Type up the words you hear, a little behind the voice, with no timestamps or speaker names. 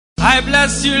I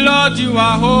bless you, Lord, you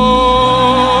are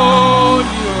holy.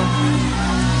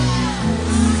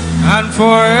 And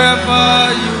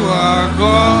forever you are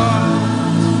God.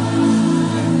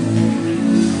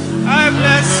 I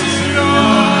bless you,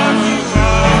 Lord, you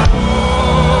are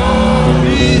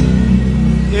holy.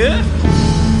 Yeah.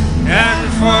 And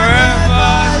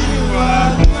forever you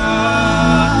are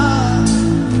God.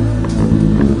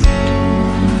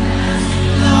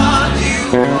 Lord, you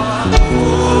are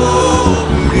holy.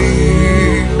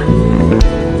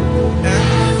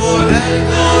 And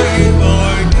forever you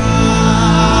are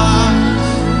God.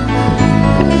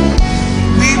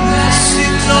 We bless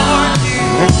you, Lord, you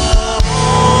are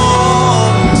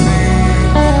holy.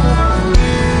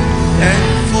 And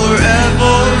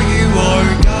forever you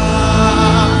are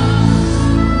God.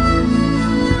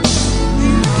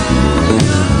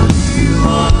 You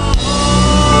are holy.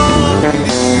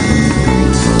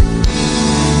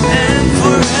 And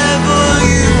forever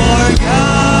you are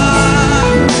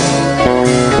God.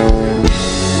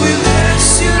 We bless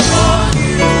you, Lord,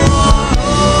 you are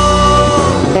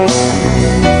holy.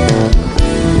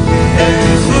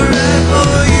 And forever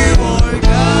you are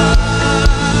God.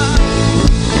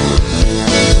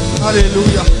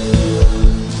 Hallelujah.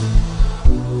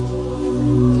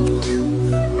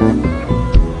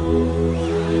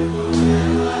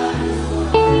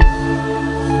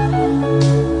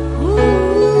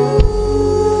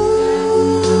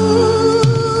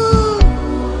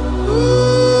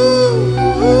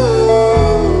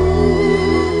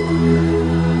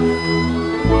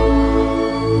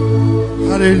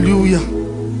 Hallelujah.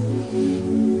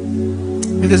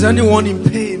 If there's anyone in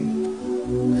pain,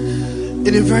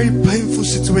 in a very painful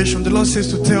situation, the Lord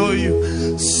says to tell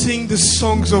you, sing the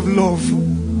songs of love.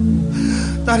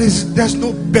 There's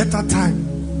no better time.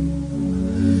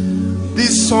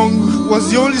 This song was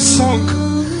the only song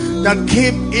that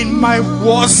came in my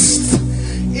worst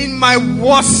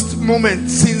moment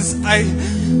since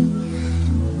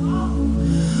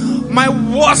my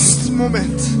worst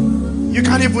moment. You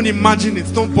can't even imagine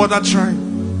it. Don't bother trying.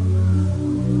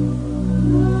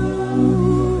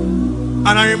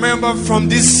 And I remember from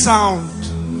this sound,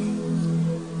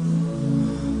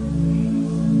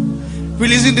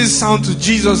 releasing this sound to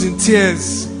Jesus in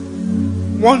tears,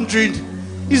 wondering,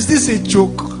 is this a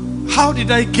joke? How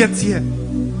did I get here?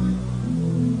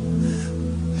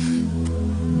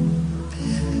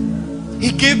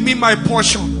 He gave me my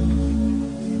portion.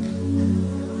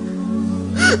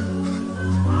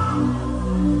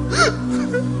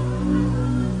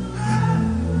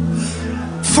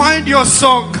 Find your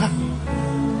song.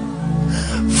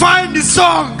 Find the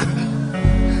song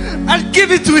and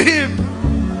give it to him,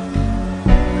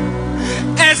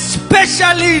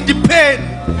 especially in the pain.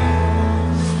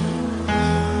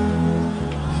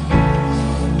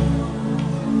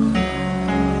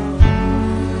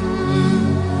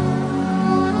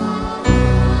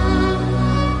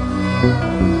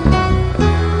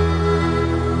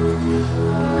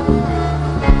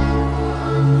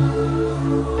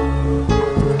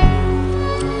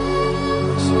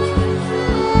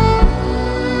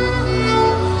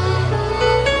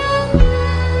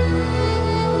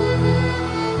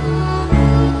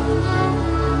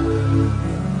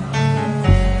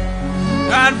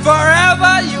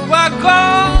 Forever you are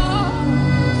God.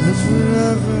 And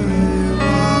forever you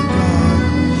are God.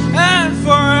 And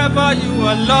forever you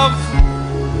are love.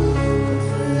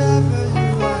 Forever you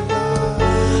are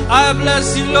God. I bless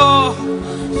you, Lord.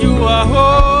 You are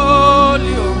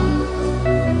holy.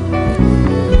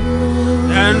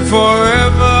 And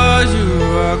forever you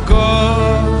are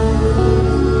God.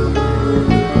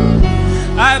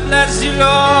 I bless you,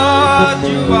 Lord.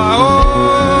 You are holy.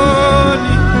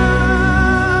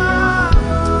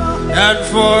 And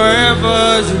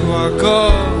forever you are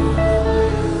God.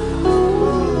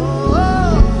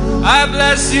 I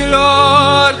bless you,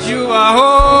 Lord, you are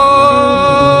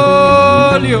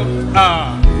holy.